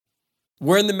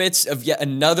We're in the midst of yet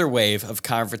another wave of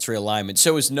conference realignment.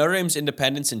 So is Notre Dame's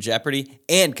independence in jeopardy?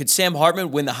 And could Sam Hartman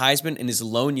win the Heisman in his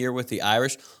lone year with the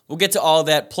Irish? We'll get to all of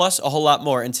that, plus a whole lot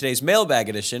more in today's Mailbag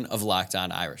edition of Locked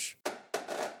On Irish.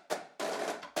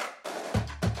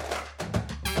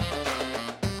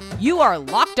 You are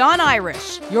Locked On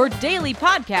Irish, your daily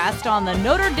podcast on the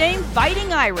Notre Dame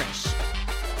Fighting Irish.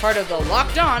 Part of the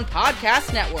Locked On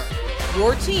Podcast Network,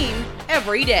 your team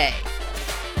every day.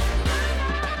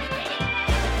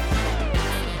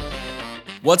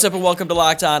 What's up and welcome to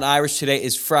Locked On Irish. Today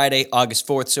is Friday, August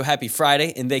 4th, so happy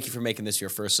Friday, and thank you for making this your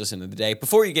first listen of the day.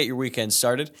 Before you get your weekend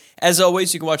started, as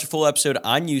always, you can watch a full episode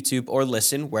on YouTube or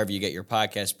listen wherever you get your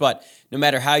podcast. But no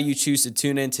matter how you choose to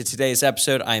tune in to today's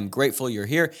episode, I am grateful you're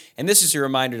here, and this is your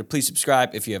reminder to please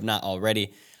subscribe if you have not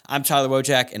already. I'm Tyler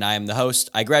Wojak, and I am the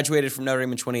host. I graduated from Notre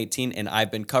Dame in 2018, and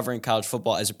I've been covering college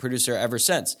football as a producer ever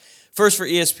since. First for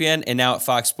ESPN and now at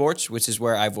Fox Sports, which is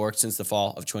where I've worked since the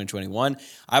fall of 2021.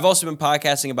 I've also been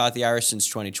podcasting about the Irish since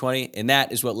 2020, and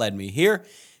that is what led me here.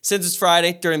 Since it's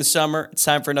Friday during the summer, it's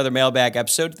time for another Mailbag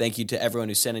episode. Thank you to everyone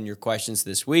who sent in your questions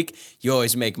this week. You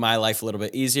always make my life a little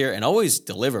bit easier and always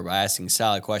deliver by asking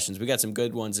solid questions. We got some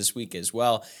good ones this week as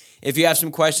well. If you have some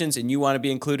questions and you want to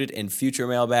be included in future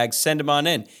mailbags, send them on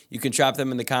in. You can drop them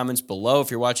in the comments below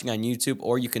if you're watching on YouTube,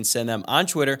 or you can send them on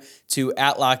Twitter to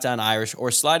 @LockedOnIrish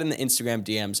or slide in the Instagram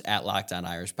DMs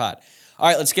 @LockedOnIrishPod. All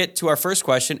right, let's get to our first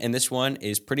question, and this one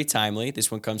is pretty timely.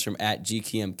 This one comes from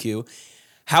 @GKMQ.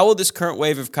 How will this current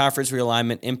wave of conference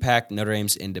realignment impact Notre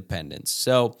Dame's independence?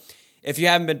 So if you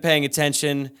haven't been paying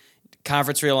attention,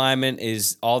 conference realignment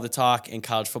is all the talk in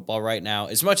college football right now,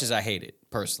 as much as I hate it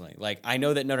personally. Like, I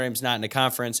know that Notre Dame's not in a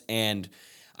conference, and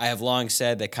I have long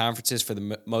said that conferences for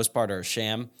the most part are a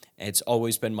sham. It's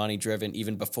always been money-driven.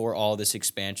 Even before all this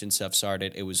expansion stuff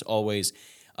started, it was always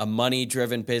a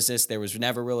money-driven business. There was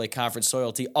never really conference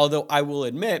loyalty, although I will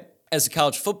admit, as a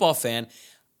college football fan,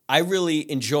 I really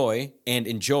enjoyed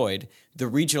the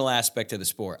regional aspect of the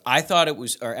sport. I thought it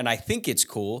was, and I think it's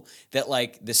cool that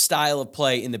like the style of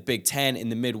play in the Big Ten in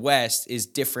the Midwest is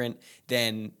different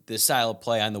than the style of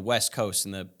play on the West Coast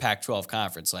in the Pac-12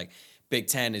 conference. Like Big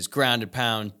Ten is ground and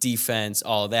pound, defense,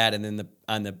 all of that, and then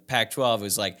on the Pac-12 it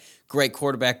was like great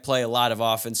quarterback play, a lot of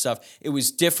offense stuff. It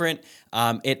was different.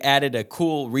 It added a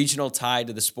cool regional tie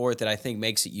to the sport that I think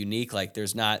makes it unique. Like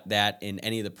there's not that in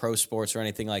any of the pro sports or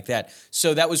anything like that.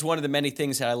 So that was one of the many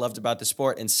things that I loved about the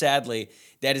sport. And sadly,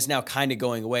 that is now kind of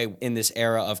going away in this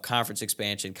era of conference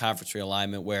expansion, conference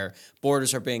realignment, where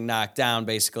borders are being knocked down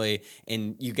basically.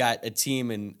 And you got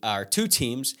two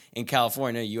teams in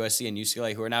California, USC and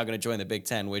UCLA, who are now going to join the Big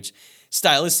Ten, which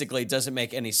stylistically doesn't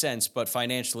make any sense, but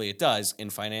financially it does,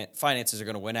 and finances are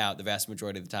going to win out the vast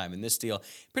majority of the time in this deal,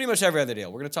 pretty much every other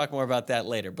deal. We're going to talk more about that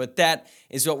later, but that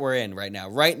is what we're in right now.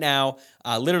 Right now,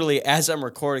 literally as I'm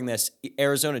recording this,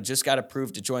 Arizona just got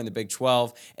approved to join the Big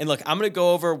 12, and look, I'm going to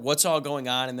go over what's all going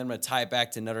on, and then I'm going to tie it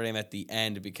back to Notre Dame at the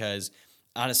end, because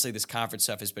honestly, this conference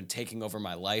stuff has been taking over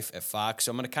my life at Fox,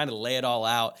 so I'm going to kind of lay it all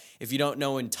out. If you don't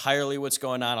know entirely what's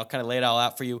going on, I'll kind of lay it all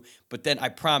out for you, but then I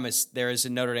promise there is a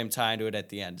Notre Dame tie into it at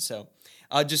the end. So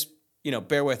I'll just,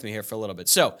 bear with me here for a little bit.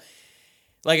 So,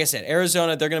 like I said,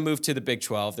 Arizona, they're going to move to the Big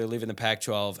 12. They're leaving the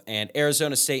Pac-12, and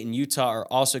Arizona State and Utah are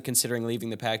also considering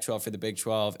leaving the Pac-12 for the Big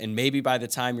 12, and maybe by the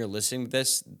time you're listening to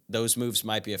this, those moves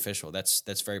might be official.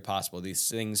 That's very possible. These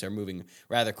things are moving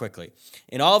rather quickly.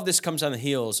 And all of this comes on the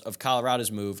heels of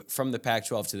Colorado's move from the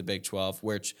Pac-12 to the Big 12,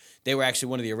 which they were actually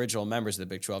one of the original members of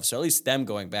the Big 12, so at least them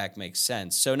going back makes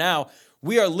sense. So now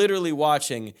we are literally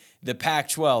watching the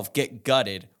Pac-12 get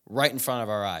gutted right in front of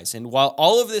our eyes. And while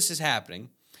all of this is happening,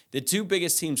 the two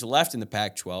biggest teams left in the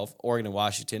Pac-12, Oregon and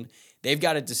Washington, they've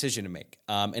got a decision to make.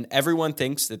 And everyone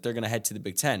thinks that they're going to head to the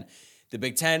Big Ten. The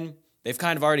Big Ten, they've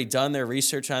kind of already done their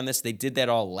research on this. They did that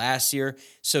all last year.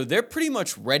 So they're pretty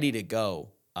much ready to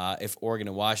go if Oregon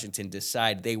and Washington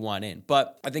decide they want in.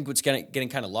 But I think what's getting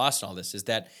kind of lost in all this is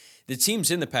that the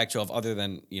teams in the Pac-12, other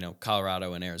than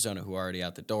Colorado and Arizona, who are already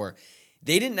out the door,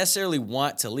 they didn't necessarily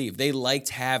want to leave. They liked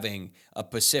having a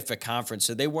Pacific Conference,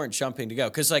 so they weren't jumping to go.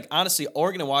 Because, honestly,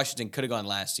 Oregon and Washington could have gone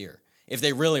last year if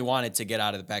they really wanted to get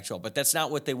out of the Pac-12. But that's not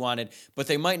what they wanted. But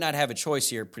they might not have a choice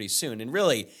here pretty soon. And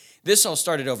really, this all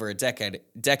started over a decade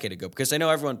ago, because I know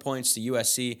everyone points to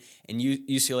USC and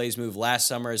UCLA's move last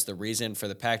summer as the reason for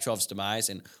the Pac-12's demise.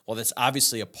 And while that's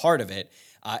obviously a part of it,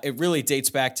 it really dates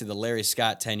back to the Larry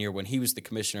Scott tenure when he was the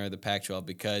commissioner of the Pac-12,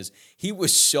 because he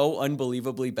was so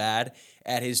unbelievably bad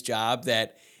at his job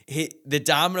that the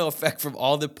domino effect from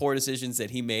all the poor decisions that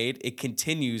he made, it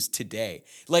continues today.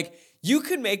 Like, you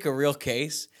could make a real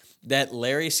case that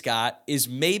Larry Scott is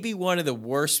maybe one of the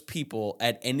worst people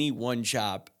at any one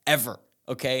job ever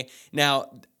okay?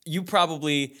 Now, you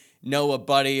probably know a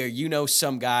buddy or you know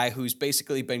some guy who's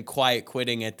basically been quiet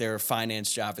quitting at their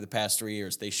finance job for the past 3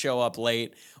 years. They show up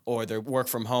late or they work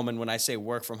from home. And when I say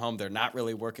work from home, they're not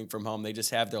really working from home. They just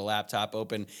have their laptop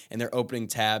open and they're opening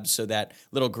tabs so that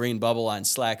little green bubble on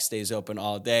Slack stays open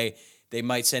all day. They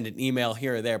might send an email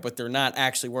here or there, but they're not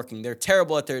actually working. They're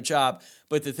terrible at their job.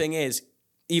 But the thing is,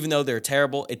 even though they're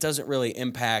terrible, it doesn't really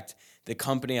impact the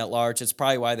company at large. It's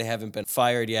probably why they haven't been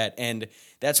fired yet. And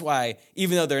that's why,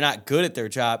 even though they're not good at their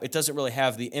job, it doesn't really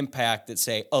have the impact that,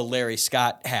 say, a Larry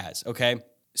Scott has, okay?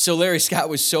 So Larry Scott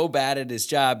was so bad at his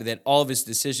job that all of his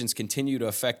decisions continue to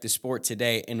affect the sport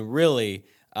today. And really,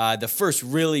 the first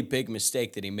really big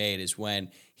mistake that he made is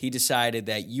when he decided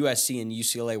that USC and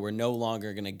UCLA were no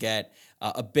longer going to get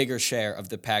a bigger share of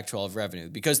the Pac-12 revenue,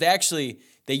 because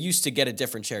they used to get a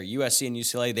different share. USC and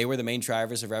UCLA, they were the main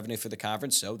drivers of revenue for the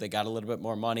conference, so they got a little bit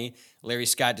more money. Larry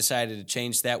Scott decided to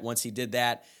change that. Once he did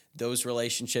that, those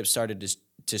relationships started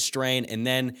to strain, and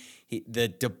then the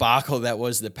debacle that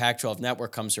was the Pac-12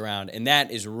 network comes around, and that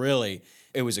is really,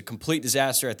 it was a complete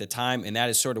disaster at the time, and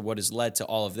that is sort of what has led to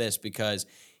all of this, because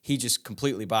he just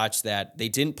completely botched that. They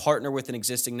didn't partner with an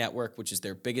existing network, which is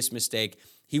their biggest mistake.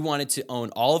 He wanted to own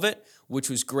all of it,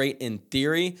 which was great in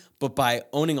theory, but by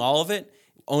owning all of it,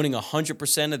 owning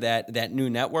 100% of that new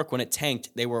network, when it tanked,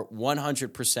 they were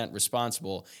 100%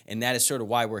 responsible, and that is sort of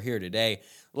why we're here today.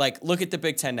 Like, look at the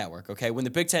Big Ten Network, okay? When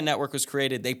the Big Ten Network was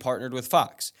created, they partnered with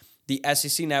Fox. The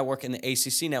SEC Network and the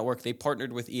ACC Network, they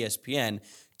partnered with ESPN,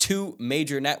 two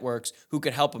major networks who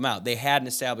could help them out. They had an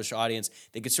established audience.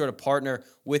 They could sort of partner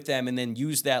with them and then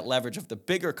use that leverage of the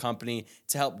bigger company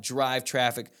to help drive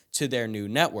traffic to their new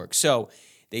network. So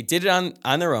they did it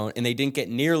on their own, and they didn't get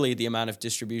nearly the amount of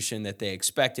distribution that they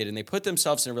expected, and they put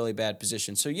themselves in a really bad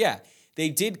position. So yeah, they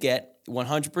did get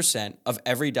 100% of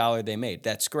every dollar they made.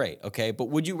 That's great, okay? But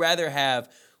would you rather have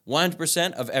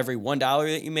 100% of every $1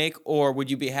 that you make, or would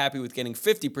you be happy with getting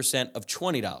 50% of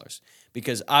 $20?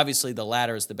 Because obviously the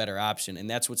latter is the better option, and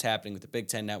that's what's happening with the Big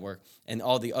Ten Network and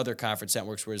all the other conference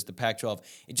networks, whereas the Pac-12,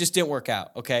 it just didn't work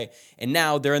out, okay? And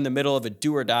now they're in the middle of a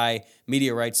do-or-die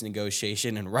media rights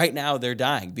negotiation, and right now they're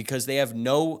dying because they have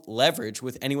no leverage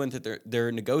with anyone that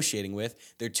they're negotiating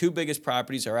with. Their two biggest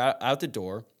properties are out the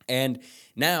door, and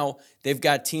now they've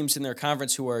got teams in their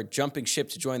conference who are jumping ship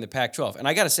to join the Pac-12. And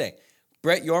I got to say,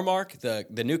 Brett Yormark,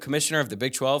 the new commissioner of the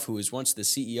Big 12, who was once the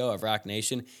CEO of Rock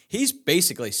Nation, he's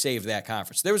basically saved that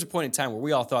conference. There was a point in time where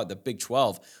we all thought the Big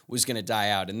 12 was going to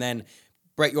die out, and then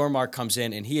Brett Yormark comes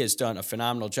in, and he has done a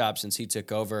phenomenal job since he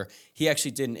took over. He actually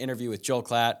did an interview with Joel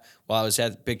Klatt while I was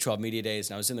at Big 12 Media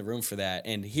Days, and I was in the room for that.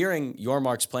 And hearing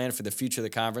Yormark's plan for the future of the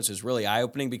conference was really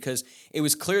eye-opening because it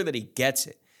was clear that he gets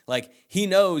it. Like, he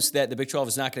knows that the Big 12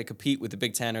 is not going to compete with the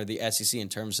Big 10 or the SEC in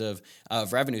terms of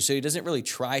revenue, so he doesn't really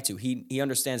try to. He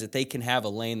understands that they can have a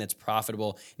lane that's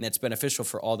profitable and that's beneficial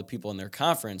for all the people in their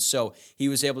conference. So he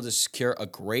was able to secure a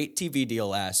great TV deal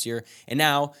last year, and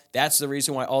now that's the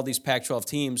reason why all these Pac-12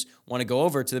 teams want to go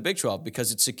over to the Big 12,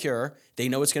 because it's secure, they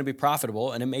know it's going to be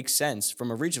profitable, and it makes sense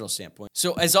from a regional standpoint.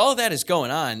 So as all of that is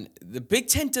going on, the Big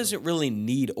 10 doesn't really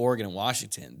need Oregon and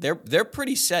Washington. They're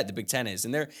pretty set, the Big 10 is,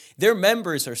 and their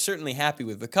members are certainly happy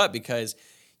with the cut because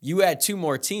you add two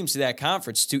more teams to that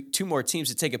conference, two more teams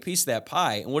to take a piece of that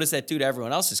pie, and what does that do to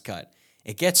everyone else's cut?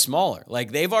 It gets smaller.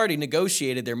 Like, they've already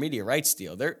negotiated their media rights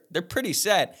deal. They're pretty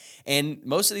set, and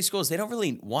most of these schools, they don't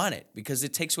really want it because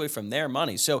it takes away from their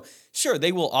money. So sure,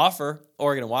 they will offer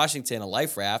Oregon and Washington a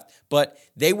life raft, but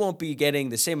they won't be getting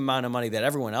the same amount of money that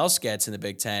everyone else gets in the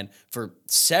Big Ten for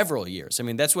several years. I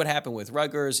mean, that's what happened with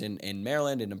Rutgers and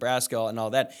Maryland and Nebraska and all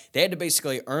that. They had to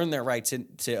basically earn their right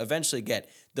to eventually get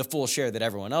the full share that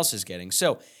everyone else is getting.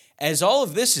 So as all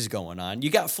of this is going on,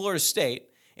 you got Florida State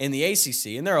in the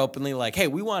ACC, and they're openly like, hey,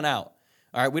 we want out.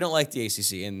 All right, we don't like the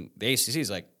ACC. And the ACC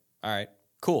is like, all right,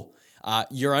 cool.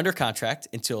 You're under contract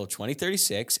until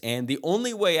 2036, and the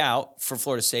only way out for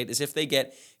Florida State is if they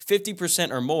get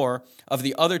 50% or more of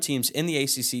the other teams in the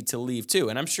ACC to leave too.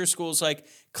 And I'm sure schools like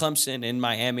Clemson and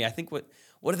Miami, I think what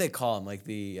do they call them? Like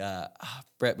the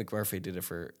Brett McMurphy did it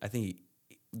for, I think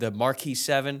the Marquee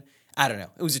 7. I don't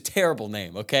know. It was a terrible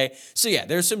name, okay? So, yeah,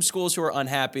 there's some schools who are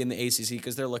unhappy in the ACC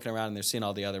because they're looking around and they're seeing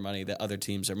all the other money that other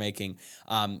teams are making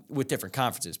with different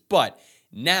conferences. But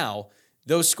now,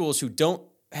 those schools who don't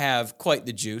have quite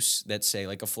the juice that, say,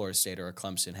 like a Florida State or a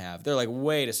Clemson have, they're like,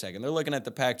 wait a second. They're looking at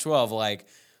the Pac-12 like,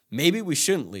 maybe we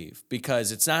shouldn't leave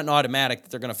because it's not an automatic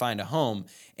that they're going to find a home.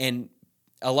 And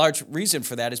a large reason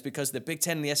for that is because the Big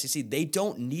Ten and the SEC, they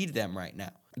don't need them right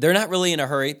now. they're not really in a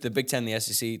hurry, the Big Ten and the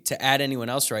SEC, to add anyone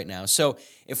else right now. So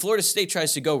if Florida State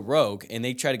tries to go rogue and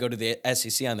they try to go to the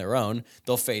SEC on their own,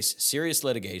 they'll face serious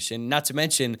litigation, not to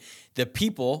mention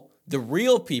the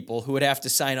real people who would have to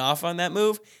sign off on that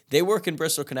move, they work in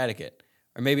Bristol, Connecticut.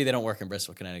 Or maybe they don't work in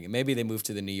Bristol, Connecticut. Maybe they moved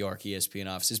to the New York ESPN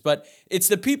offices. But it's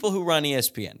the people who run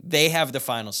ESPN. They have the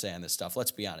final say on this stuff.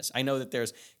 Let's be honest. I know that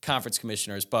there's conference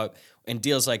commissioners, but in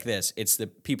deals like this, it's the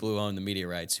people who own the media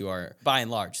rights who are, by and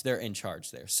large, they're in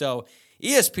charge there. So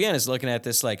ESPN is looking at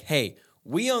this like, hey,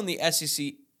 we own the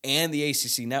SEC and the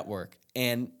ACC network.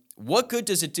 And what good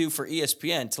does it do for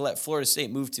ESPN to let Florida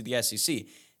State move to the SEC?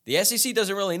 The SEC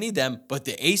doesn't really need them, but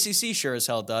the ACC sure as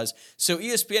hell does. So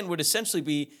ESPN would essentially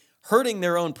be hurting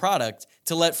their own product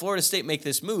to let Florida State make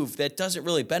this move that doesn't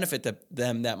really benefit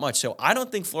them that much. So I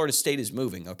don't think Florida State is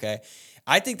moving, okay?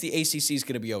 I think the ACC is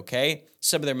going to be okay.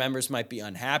 Some of their members might be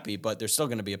unhappy, but they're still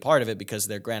going to be a part of it because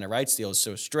their granted rights deal is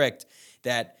so strict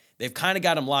that they've kind of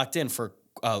got them locked in for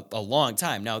a long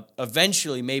time. Now,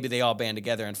 eventually, maybe they all band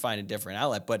together and find a different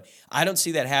outlet, but I don't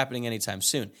see that happening anytime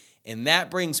soon. And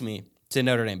that brings me to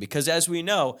Notre Dame because, as we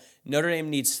know, Notre Dame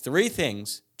needs three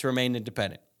things to remain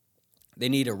independent. They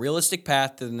need a realistic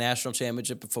path to the national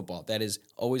championship of football. That is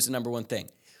always the number one thing.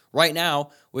 Right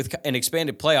now, with an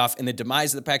expanded playoff and the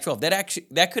demise of the Pac-12,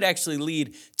 that could actually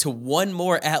lead to one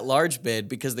more at-large bid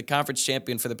because the conference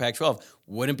champion for the Pac-12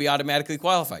 wouldn't be automatically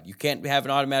qualified. You can't have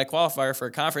an automatic qualifier for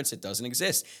a conference that doesn't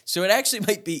exist. So it actually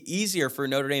might be easier for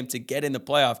Notre Dame to get in the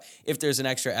playoff if there's an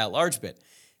extra at-large bid.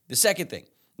 The second thing,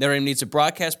 Notre Dame needs a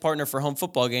broadcast partner for home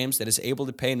football games that is able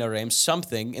to pay Notre Dame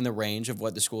something in the range of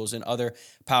what the schools in other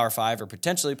Power 5 or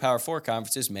potentially Power 4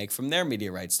 conferences make from their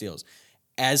media rights deals.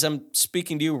 As I'm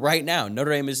speaking to you right now,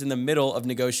 Notre Dame is in the middle of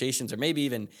negotiations, or maybe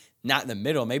even not in the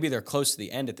middle. Maybe they're close to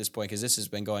the end at this point because this has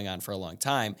been going on for a long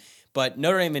time. But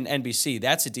Notre Dame and NBC,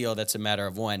 that's a deal that's a matter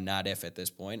of when, not if at this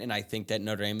point. And I think that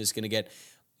Notre Dame is going to get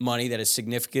money that is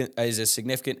a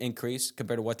significant increase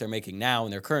compared to what they're making now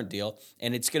in their current deal,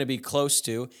 and it's going to be close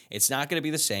to, it's not going to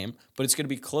be the same, but it's going to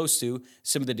be close to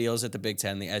some of the deals that the Big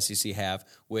Ten and the SEC have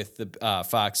with the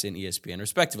Fox and ESPN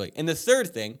respectively. And the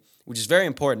third thing, which is very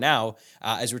important now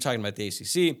as we're talking about the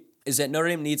ACC, is that Notre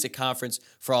Dame needs a conference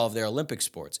for all of their Olympic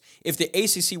sports. If the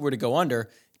ACC were to go under,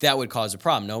 that would cause a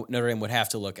problem. Notre Dame would have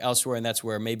to look elsewhere, and that's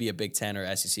where maybe a Big Ten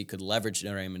or SEC could leverage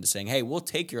Notre Dame into saying, hey, we'll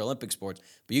take your Olympic sports,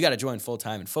 but you got to join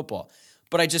full-time in football.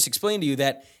 But I just explained to you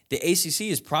that the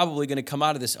ACC is probably going to come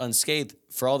out of this unscathed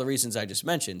for all the reasons I just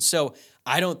mentioned. So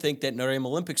I don't think that Notre Dame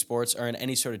Olympic sports are in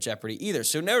any sort of jeopardy either.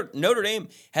 So Notre Dame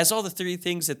has all the three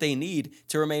things that they need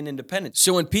to remain independent.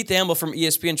 So when Pete Thamel from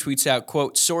ESPN tweets out,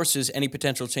 quote, sources, any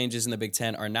potential changes in the Big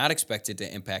Ten are not expected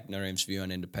to impact Notre Dame's view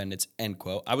on independence, end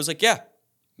quote, I was like, yeah.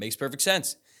 Makes perfect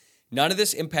sense. None of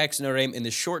this impacts Notre Dame in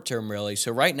the short term, really.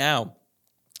 So right now,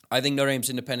 I think Notre Dame's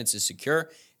independence is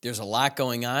secure. There's a lot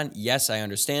going on. Yes, I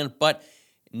understand. But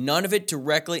none of it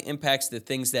directly impacts the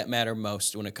things that matter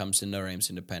most when it comes to Notre Dame's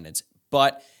independence.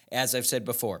 But as I've said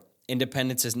before,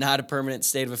 independence is not a permanent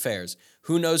state of affairs.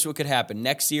 Who knows what could happen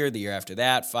next year, the year after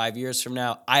that, 5 years from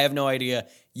now? I have no idea.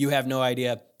 You have no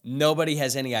idea. Nobody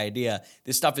has any idea.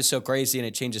 This stuff is so crazy and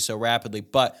it changes so rapidly.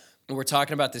 But when we're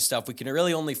talking about this stuff, we can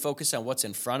really only focus on what's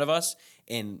in front of us.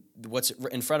 And what's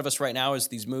in front of us right now is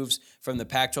these moves from the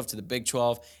Pac-12 to the Big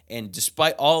 12. And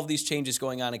despite all of these changes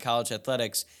going on in college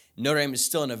athletics, Notre Dame is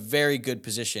still in a very good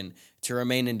position to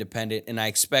remain independent. And I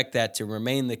expect that to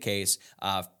remain the case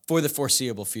for the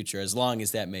foreseeable future, as long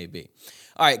as that may be.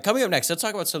 All right, coming up next, let's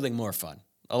talk about something more fun.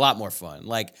 A lot more fun.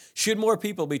 Like, should more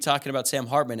people be talking about Sam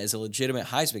Hartman as a legitimate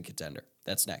Heisman contender?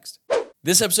 That's next.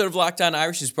 This episode of Locked On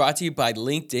Irish is brought to you by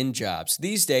LinkedIn Jobs.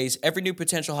 These days, every new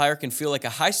potential hire can feel like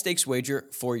a high-stakes wager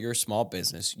for your small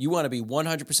business. You want to be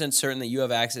 100% certain that you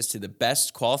have access to the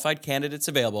best qualified candidates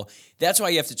available. That's why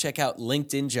you have to check out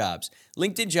LinkedIn Jobs.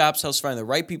 LinkedIn Jobs helps find the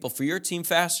right people for your team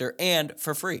faster and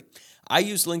for free. I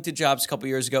used LinkedIn Jobs a couple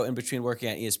years ago in between working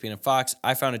at ESPN and Fox.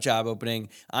 I found a job opening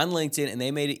on LinkedIn, and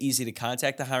they made it easy to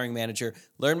contact the hiring manager,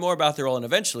 learn more about the role, and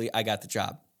eventually I got the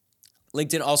job.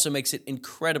 LinkedIn also makes it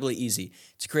incredibly easy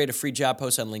to create a free job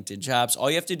post on LinkedIn Jobs. All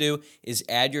you have to do is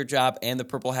add your job and the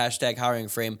purple hashtag hiring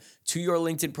frame to your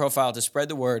LinkedIn profile to spread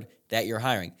the word that you're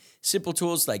hiring. Simple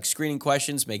tools like screening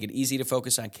questions make it easy to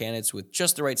focus on candidates with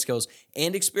just the right skills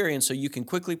and experience so you can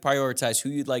quickly prioritize who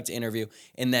you'd like to interview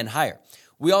and then hire.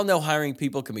 We all know hiring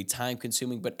people can be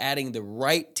time-consuming, but adding the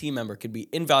right team member can be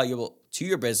invaluable to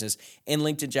your business, and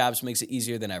LinkedIn Jobs makes it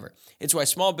easier than ever. It's why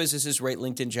small businesses rate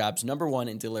LinkedIn Jobs #1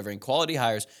 in delivering quality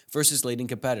hires versus leading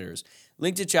competitors.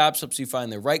 LinkedIn Jobs helps you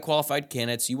find the right qualified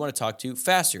candidates you want to talk to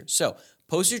faster. So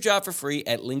Post your job for free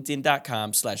at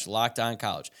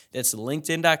linkedin.com/lockedoncollege. That's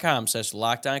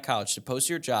linkedin.com/lockedoncollege to post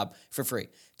your job for free.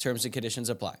 Terms and conditions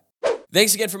apply.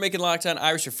 Thanks again for making Locked On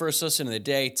Irish your first listen of the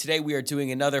day. Today we are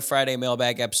doing another Friday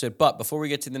Mailbag episode, but before we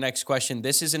get to the next question,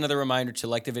 this is another reminder to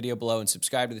like the video below and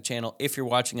subscribe to the channel if you're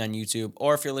watching on YouTube,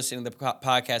 or if you're listening to the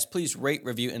podcast, please rate,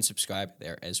 review, and subscribe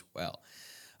there as well.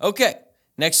 Okay,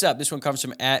 next up, this one comes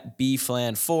from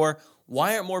 @bflan4.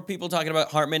 Why aren't more people talking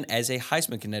about Hartman as a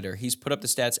Heisman contender? He's put up the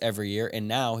stats every year, and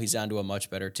now he's onto a much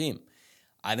better team.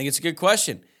 I think it's a good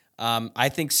question. I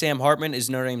think Sam Hartman is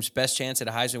Notre Dame's best chance at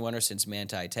a Heisman winner since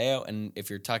Manti Te'o, and if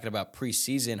you're talking about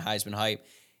preseason Heisman hype,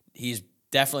 he's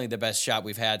definitely the best shot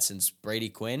we've had since Brady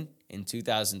Quinn in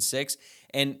 2006.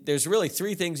 And there's really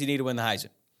three things you need to win the Heisman.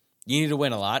 You need to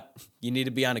win a lot. You need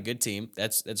to be on a good team.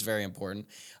 That's very important.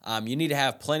 You need to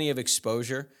have plenty of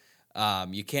exposure.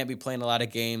 You can't be playing a lot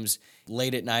of games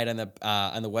late at night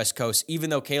on the West Coast. Even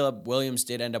though Caleb Williams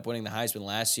did end up winning the Heisman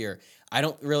last year, I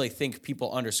don't really think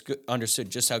people understood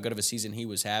just how good of a season he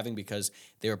was having because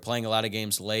they were playing a lot of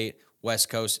games late, West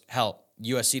Coast. Hell,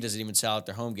 USC doesn't even sell out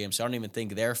their home games, so I don't even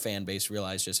think their fan base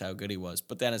realized just how good he was.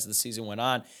 But then as the season went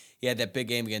on, he had that big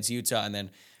game against Utah and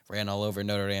then ran all over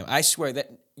Notre Dame. I swear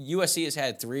that USC has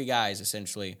had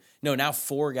now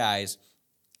four guys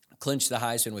clinched the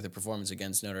Heisman with a performance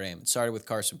against Notre Dame. It started with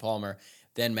Carson Palmer,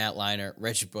 then Matt Leinart,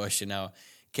 Reggie Bush, and now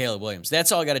Caleb Williams.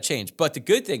 That's all got to change. But the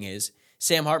good thing is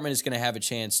Sam Hartman is going to have a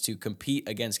chance to compete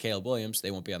against Caleb Williams.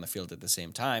 They won't be on the field at the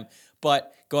same time.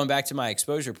 But going back to my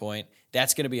exposure point,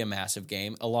 that's going to be a massive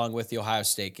game, along with the Ohio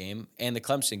State game and the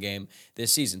Clemson game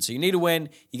this season. So you need to win,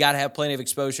 you got to have plenty of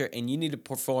exposure, and you need to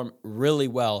perform really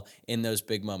well in those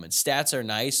big moments. Stats are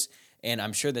nice, and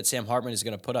I'm sure that Sam Hartman is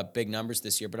going to put up big numbers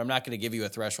this year, but I'm not going to give you a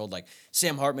threshold like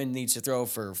Sam Hartman needs to throw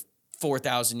for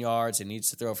 4,000 yards and needs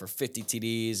to throw for 50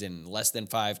 TDs and less than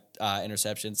 5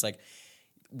 interceptions. Like,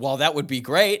 while that would be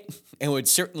great and would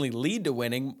certainly lead to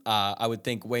winning, I would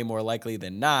think way more likely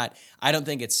than not, I don't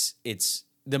think it's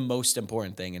the most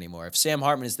important thing anymore. If Sam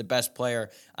Hartman is the best player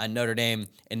on Notre Dame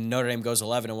and Notre Dame goes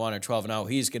 11-1 or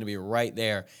 12-0, he's going to be right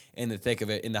there in the thick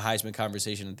of it in the Heisman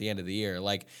conversation at the end of the year.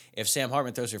 Like, if Sam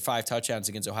Hartman throws for 5 touchdowns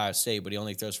against Ohio State, but he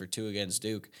only throws for 2 against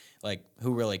Duke, like,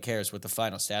 who really cares what the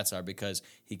final stats are, because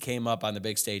he came up on the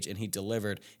big stage and he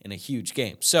delivered in a huge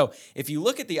game. So if you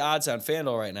look at the odds on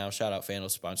FanDuel right now, shout out FanDuel,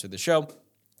 sponsored the show,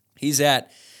 he's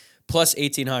at plus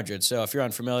 1,800. So if you're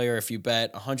unfamiliar, if you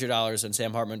bet $100 on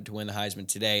Sam Hartman to win the Heisman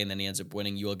today and then he ends up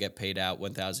winning, you will get paid out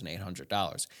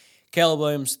 $1,800. Caleb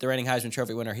Williams, the reigning Heisman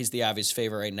Trophy winner, he's the obvious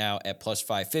favorite right now at plus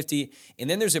 550. And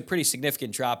then there's a pretty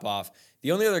significant drop-off.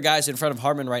 The only other guys in front of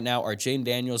Hartman right now are Jane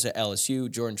Daniels at LSU,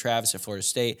 Jordan Travis at Florida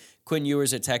State, Quinn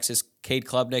Ewers at Texas, Cade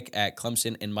Klubnik at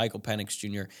Clemson, and Michael Penix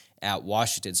Jr. at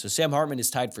Washington. So Sam Hartman is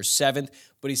tied for 7th,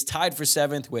 but he's tied for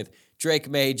 7th with Drake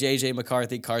May, J.J.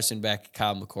 McCarthy, Carson Beck,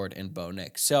 Kyle McCord, and Bo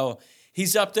Nix. So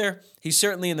he's up there. He's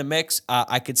certainly in the mix.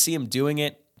 I could see him doing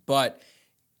it, but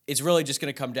it's really just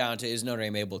going to come down to, is Notre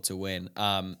Dame able to win?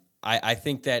 I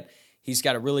think that he's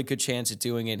got a really good chance at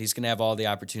doing it. He's going to have all the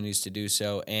opportunities to do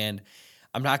so. And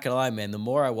I'm not going to lie, man, the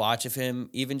more I watch of him,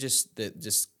 even just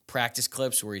practice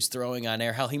clips where he's throwing on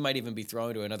air, hell, he might even be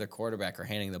throwing to another quarterback or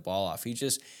handing the ball off. He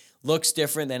just looks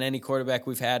different than any quarterback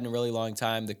we've had in a really long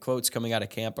time. The quotes coming out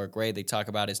of camp are great. They talk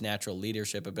about his natural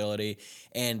leadership ability.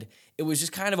 And it was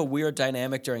just kind of a weird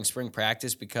dynamic during spring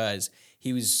practice because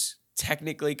he was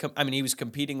technically, he was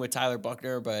competing with Tyler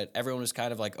Buchner, but everyone was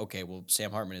kind of like, okay, well,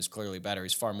 Sam Hartman is clearly better.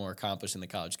 He's far more accomplished in the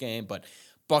college game, but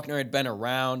Buchner had been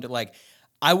around. Like,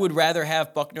 I would rather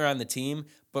have Buchner on the team,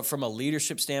 but from a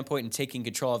leadership standpoint and taking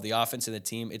control of the offense and the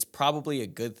team, it's probably a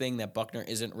good thing that Buchner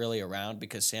isn't really around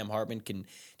because Sam Hartman can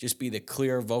just be the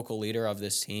clear vocal leader of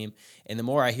this team. And the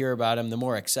more I hear about him, the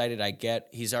more excited I get.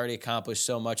 He's already accomplished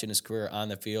so much in his career on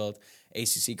the field.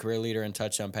 ACC career leader in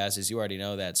touchdown passes. You already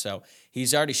know that. So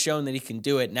he's already shown that he can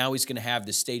do it. Now he's going to have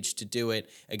the stage to do it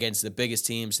against the biggest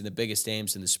teams and the biggest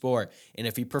names in the sport. And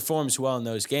if he performs well in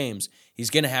those games, he's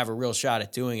going to have a real shot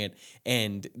at doing it.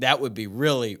 And that would be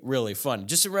really, really fun.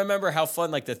 Just to remember how fun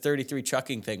like the 33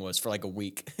 chucking thing was for like a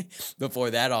week before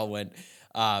that all went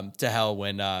to hell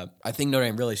when I think Notre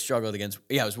Dame really struggled against,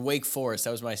 it was Wake Forest.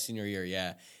 That was my senior year.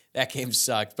 Yeah, that game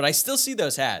sucked. But I still see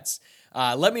those hats.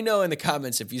 Let me know in the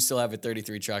comments if you still have a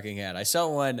 33 trucking hat. I saw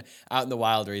one out in the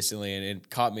wild recently, and it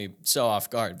caught me so off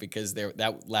guard because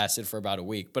that lasted for about a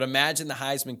week. But imagine the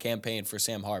Heisman campaign for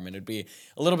Sam Hartman. It'd be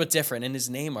a little bit different, and his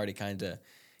name already kind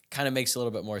of makes a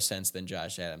little bit more sense than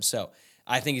Josh Adams. So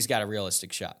I think he's got a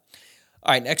realistic shot.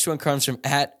 All right, next one comes from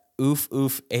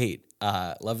 @oof8.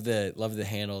 Love the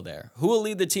handle there. Who will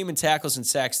lead the team in tackles and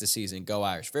sacks this season? Go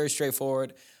Irish. Very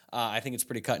straightforward. I think it's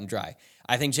pretty cut and dry.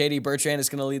 I think J.D. Bertrand is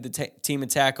going to lead the team in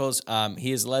tackles.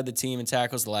 He has led the team in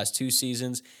tackles the last 2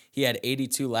 seasons. He had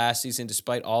 82 last season,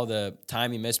 despite all the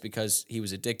time he missed because he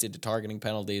was addicted to targeting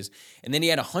penalties. And then he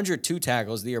had 102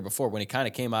 tackles the year before when he kind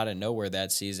of came out of nowhere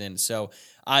that season. So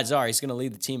odds are he's going to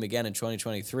lead the team again in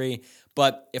 2023.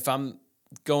 But if I'm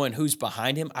going who's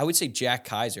behind him, I would say Jack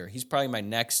Kaiser. He's probably my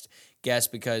next guess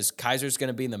because Kaiser's going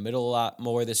to be in the middle a lot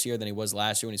more this year than he was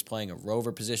last year when he's playing a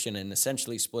rover position and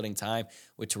essentially splitting time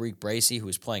with Tariq Bracy, who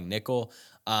was playing nickel.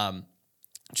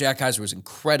 Jack Kaiser was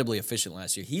incredibly efficient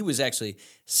last year. He was actually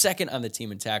second on the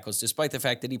team in tackles, despite the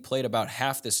fact that he played about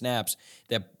half the snaps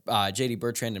that J.D.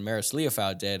 Bertrand and Maris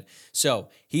Leofau did. So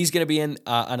he's going to be in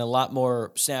on a lot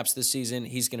more snaps this season.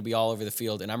 He's going to be all over the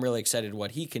field, and I'm really excited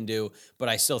what he can do, but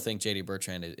I still think J.D.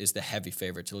 Bertrand is the heavy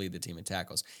favorite to lead the team in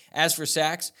tackles. As for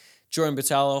sacks, Jordan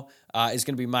Botelho is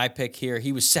going to be my pick here.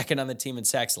 He was second on the team in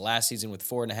sacks last season with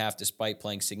 4.5, despite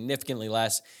playing significantly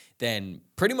less than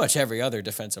pretty much every other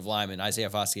defensive lineman. Isaiah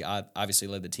Foskey obviously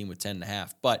led the team with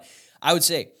 10.5. But I would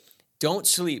say don't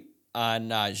sleep on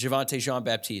Javonte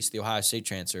Jean-Baptiste, the Ohio State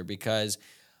transfer, because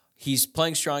he's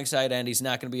playing strong side end. He's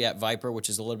not going to be at Viper, which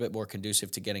is a little bit more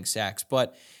conducive to getting sacks.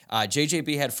 But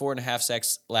JJB had 4.5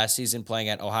 sacks last season playing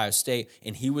at Ohio State,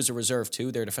 and he was a reserve too.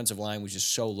 Their defensive line was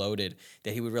just so loaded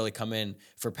that he would really come in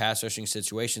for pass rushing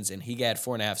situations, and he got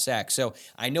 4.5 sacks. So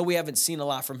I know we haven't seen a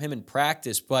lot from him in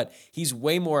practice, but he's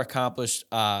way more accomplished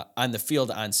on the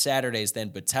field on Saturdays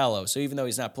than Botelho. So even though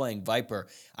he's not playing Viper,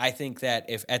 I think that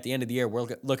if at the end of the year we're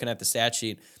looking at the stat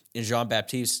sheet and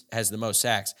Jean-Baptiste has the most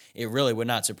sacks, it really would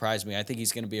not surprise me. I think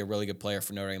he's going to be a really good player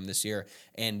for Notre Dame this year,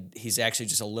 and he's actually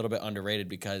just a little bit underrated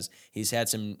because he's had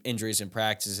some injuries in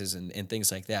practices and things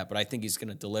like that, but I think he's going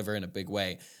to deliver in a big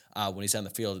way when he's on the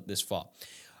field this fall.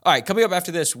 All right, coming up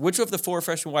after this, which of the 4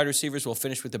 freshman wide receivers will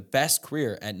finish with the best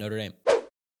career at Notre Dame?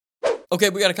 Okay,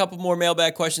 we got a couple more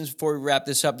mailbag questions before we wrap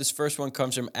this up. This first one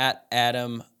comes from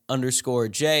 @Adam_J.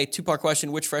 2-part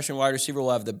question: which freshman wide receiver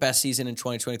will have the best season in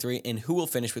 2023, and who will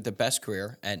finish with the best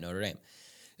career at Notre Dame?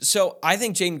 So I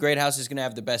think Jaden Greathouse is going to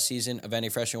have the best season of any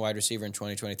freshman wide receiver in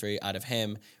 2023 out of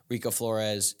him, Rico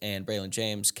Flores, and Braylon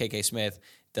James. KK Smith,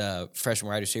 the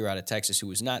freshman wide receiver out of Texas who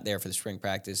was not there for the spring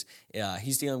practice,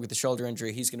 he's dealing with the shoulder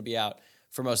injury. He's going to be out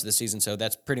for most of the season, so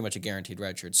that's pretty much a guaranteed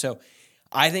redshirt. So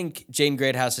I think Jaden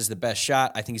Greathouse is the best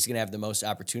shot. I think he's going to have the most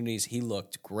opportunities. He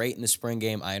looked great in the spring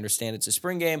game. I understand it's a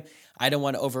spring game. I don't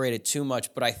want to overrate it too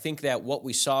much, but I think that what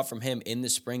we saw from him in the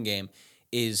spring game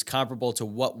is comparable to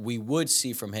what we would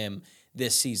see from him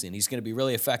this season. He's going to be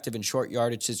really effective in short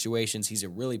yardage situations. He's a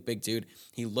really big dude.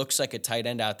 He looks like a tight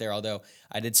end out there, although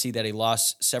I did see that he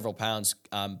lost several pounds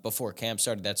before camp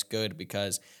started. That's good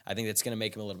because I think that's going to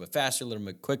make him a little bit faster, a little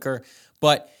bit quicker.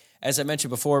 But as I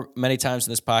mentioned before many times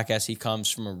in this podcast, he comes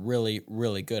from a really,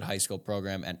 really good high school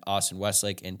program at Austin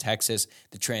Westlake in Texas.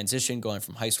 The transition going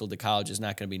from high school to college is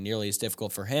not going to be nearly as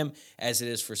difficult for him as it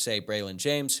is for, say, Braylon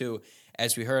James, who,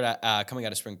 as we heard coming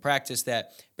out of spring practice,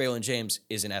 that Braylon James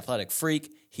is an athletic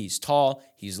freak. He's tall,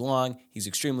 he's long, he's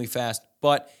extremely fast,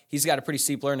 but he's got a pretty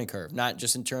steep learning curve, not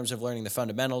just in terms of learning the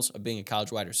fundamentals of being a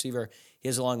college wide receiver. He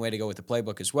has a long way to go with the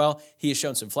playbook as well. He has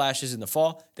shown some flashes in the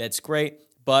fall. That's great,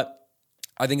 but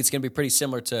I think it's going to be pretty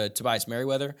similar to Tobias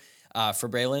Merriweather for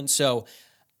Braylon. So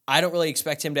I don't really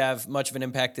expect him to have much of an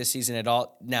impact this season at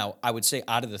all. Now, I would say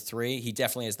out of the 3, he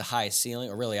definitely has the highest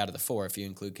ceiling, or really out of the 4 if you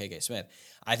include KK Smith.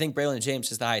 I think Braylon James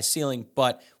has the highest ceiling,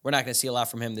 but we're not going to see a lot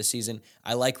from him this season.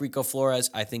 I like Rico Flores.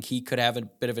 I think he could have a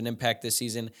bit of an impact this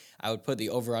season. I would put the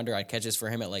over-under on catches for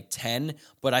him at like 10,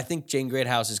 but I think Jaden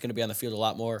Greathouse is going to be on the field a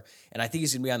lot more, and I think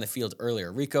he's going to be on the field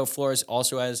earlier. Rico Flores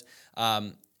also has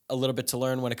a little bit to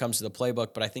learn when it comes to the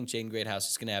playbook, but I think Jaden Greathouse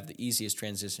is going to have the easiest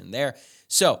transition there.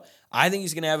 So I think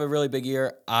he's going to have a really big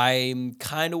year. I'm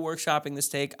kind of workshopping this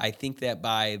take. I think that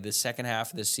by the second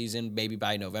half of this season, maybe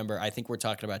by November, I think we're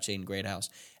talking about Jaden Greathouse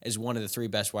as one of the 3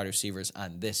 best wide receivers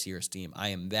on this year's team. I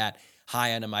am that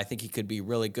high on him. I think he could be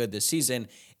really good this season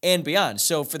and beyond.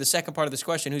 So for the second part of this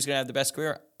question, who's going to have the best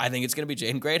career? I think it's going to be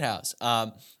Jaden Greathouse.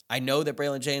 I know that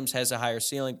Braylon James has a higher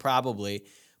ceiling, probably,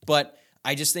 but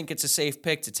I just think it's a safe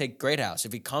pick to take Greathouse.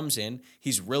 If he comes in,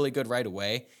 he's really good right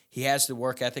away. He has the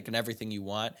work ethic and everything you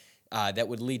want that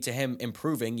would lead to him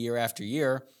improving year after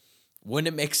year. Wouldn't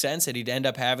it make sense that he'd end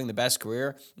up having the best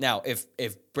career? Now, if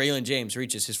Braylon James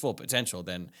reaches his full potential,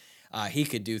 then he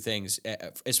could do things,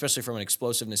 especially from an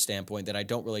explosiveness standpoint, that I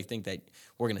don't really think that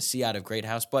we're going to see out of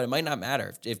Greathouse. But it might not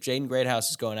matter. If Jaden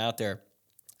Greathouse is going out there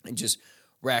and just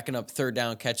racking up third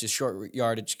down catches, short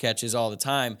yardage catches all the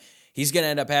time, he's going to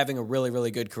end up having a really,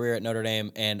 really good career at Notre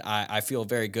Dame, and I feel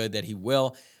very good that he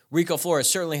will. Rico Flores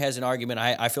certainly has an argument.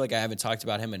 I feel like I haven't talked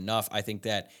about him enough. I think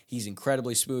that he's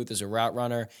incredibly smooth as a route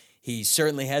runner. He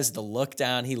certainly has the look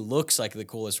down. He looks like the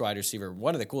coolest wide receiver,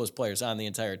 one of the coolest players on the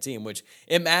entire team, which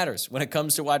it matters when it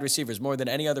comes to wide receivers more than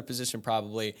any other position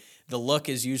probably. The look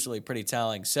is usually pretty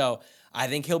telling. So I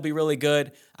think he'll be really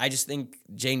good. I just think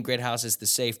Jane Greathouse is the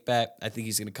safe bet. I think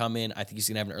he's going to come in. I think he's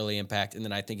going to have an early impact, and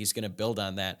then I think he's going to build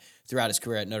on that throughout his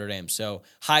career at Notre Dame. So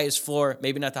highest floor,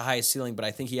 maybe not the highest ceiling, but I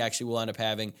think he actually will end up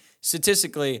having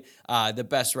statistically the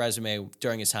best resume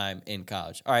during his time in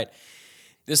college. All right.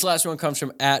 This last one comes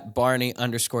from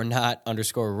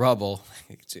 @Barney_not_rubble.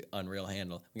 It's an unreal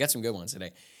handle. We got some good ones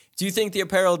today. Do you think the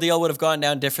apparel deal would have gone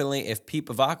down differently if Pete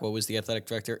Bavacqua was the athletic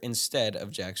director instead of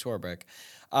Jack Swarbrick?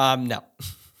 No.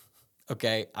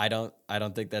 Okay, I don't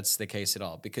think that's the case at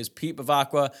all, because Pete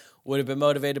Bavacqua would have been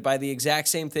motivated by the exact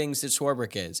same things that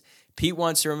Swarbrick is. Pete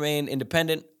wants to remain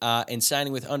independent, and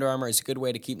signing with Under Armour is a good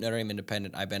way to keep Notre Dame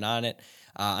independent. I've been on it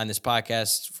on this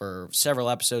podcast for several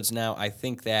episodes now. I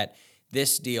think that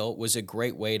this deal was a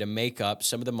great way to make up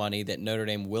some of the money that Notre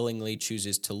Dame willingly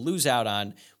chooses to lose out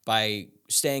on by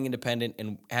staying independent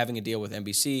and having a deal with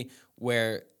NBC,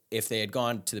 where if they had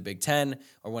gone to the Big Ten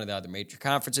or one of the other major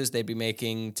conferences, they'd be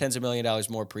making tens of $millions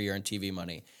of more per year in TV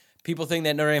money. People think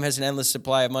that Notre Dame has an endless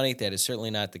supply of money. That is certainly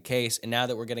not the case. And now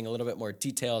that we're getting a little bit more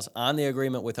details on the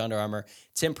agreement with Under Armour,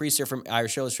 Tim Priester from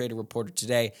Irish Illustrated reported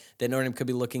today that Notre Dame could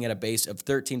be looking at a base of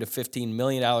 $13 to $15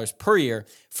 million per year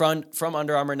from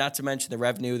Under Armour, not to mention the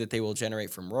revenue that they will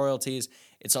generate from royalties.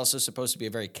 It's also supposed to be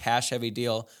a very cash-heavy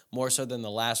deal, more so than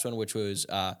the last one, which was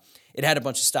it had a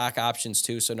bunch of stock options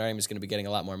too, so Notre Dame is going to be getting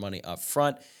a lot more money up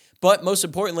front. But most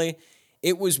importantly,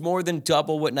 it was more than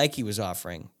double what Nike was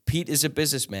offering. Pete is a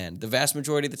businessman. The vast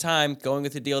majority of the time, going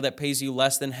with a deal that pays you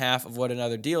less than half of what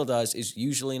another deal does is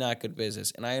usually not good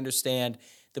business. And I understand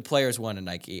the players wanted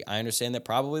Nike. I understand that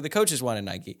probably the coaches wanted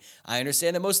Nike. I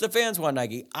understand that most of the fans want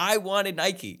Nike. I wanted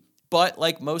Nike. But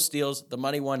like most deals, the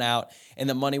money won out, and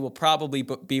the money will probably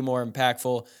be more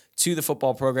impactful to the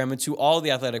football program and to all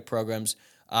the athletic programs,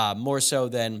 more so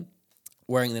than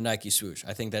wearing the Nike swoosh.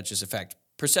 I think that's just a fact.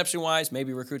 Perception-wise,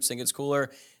 maybe recruits think it's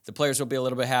cooler. The players will be a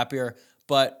little bit happier.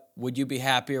 But would you be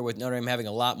happier with Notre Dame having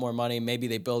a lot more money? Maybe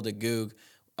they build a Goog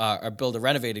or build a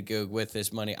renovated Goog with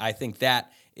this money. I think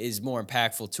that is more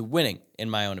impactful to winning, in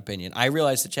my own opinion. I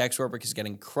realize that Jack Swarbrick is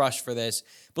getting crushed for this.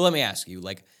 But let me ask you,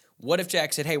 what if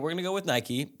Jack said, hey, we're going to go with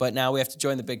Nike, but now we have to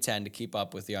join the Big Ten to keep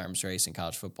up with the arms race in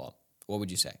college football? What would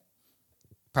you say?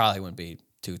 Probably wouldn't be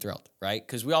too thrilled, right?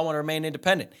 Because we all want to remain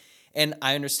independent. And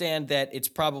I understand that it's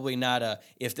probably not a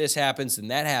if this happens, then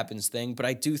that happens thing, but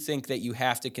I do think that you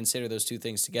have to consider those two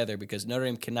things together, because Notre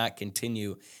Dame cannot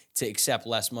continue to accept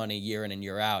less money year in and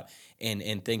year out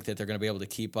and think that they're going to be able to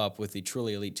keep up with the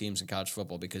truly elite teams in college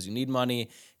football, because you need money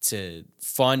to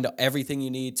fund everything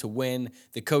you need to win,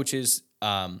 the coaches,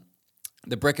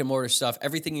 the brick and mortar stuff,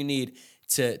 everything you need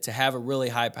to have a really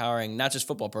high-powering, not just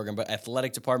football program, but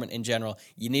athletic department in general.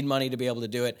 You need money to be able to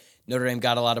do it. Notre Dame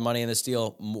got a lot of money in this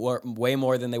deal, way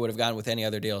more than they would have gotten with any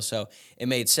other deal. So it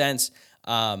made sense.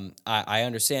 I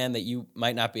understand that you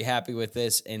might not be happy with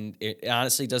this, and it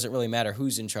honestly doesn't really matter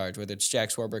who's in charge, whether it's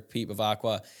Jack Swarbrick, Pete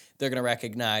Bavacqua. They're going to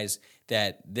recognize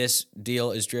that this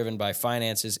deal is driven by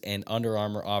finances, and Under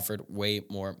Armour offered way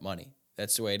more money.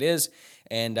 That's the way it is,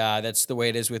 and that's the way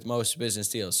it is with most business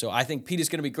deals. So I think Pete is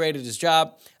going to be great at his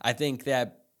job. I think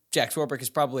that Jack Swarbrick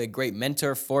is probably a great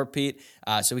mentor for Pete,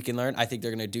 so he can learn. I think they're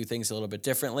going to do things a little bit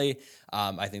differently.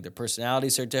 I think their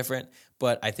personalities are different,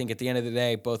 but I think at the end of the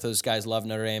day, both those guys love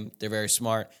Notre Dame. They're very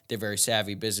smart. They're very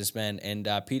savvy businessmen, and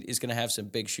Pete is going to have some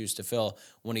big shoes to fill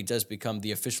when he does become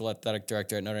the official athletic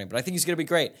director at Notre Dame. But I think he's going to be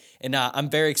great, and I'm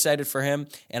very excited for him,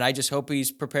 and I just hope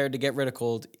he's prepared to get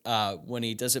ridiculed when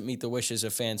he doesn't meet the wishes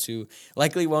of fans who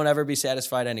likely won't ever be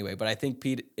satisfied anyway. But I think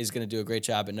Pete is going to do a great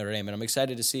job at Notre Dame, and I'm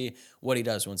excited to see what he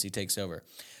does once he takes over.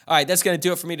 All right, that's going to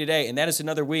do it for me today, and that is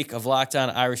another week of Locked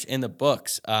On Irish in the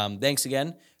books. Thanks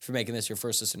again for making this your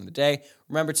first listen of the day.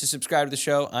 Remember to subscribe to the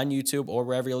show on YouTube or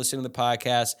wherever you're listening to the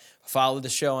podcast. Follow the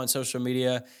show on social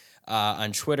media,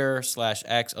 on Twitter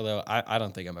 /X, although I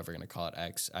don't think I'm ever going to call it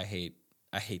X. I hate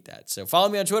that. So follow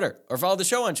me on Twitter, or follow the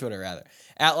show on Twitter, rather,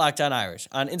 @LockedOnIrish.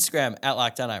 On Instagram,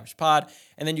 @LockedOnIrishPod.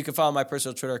 And then you can follow my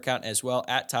personal Twitter account as well,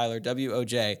 @Tyler,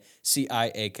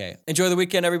 WOJCIAK. Enjoy the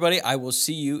weekend, everybody. I will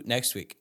see you next week.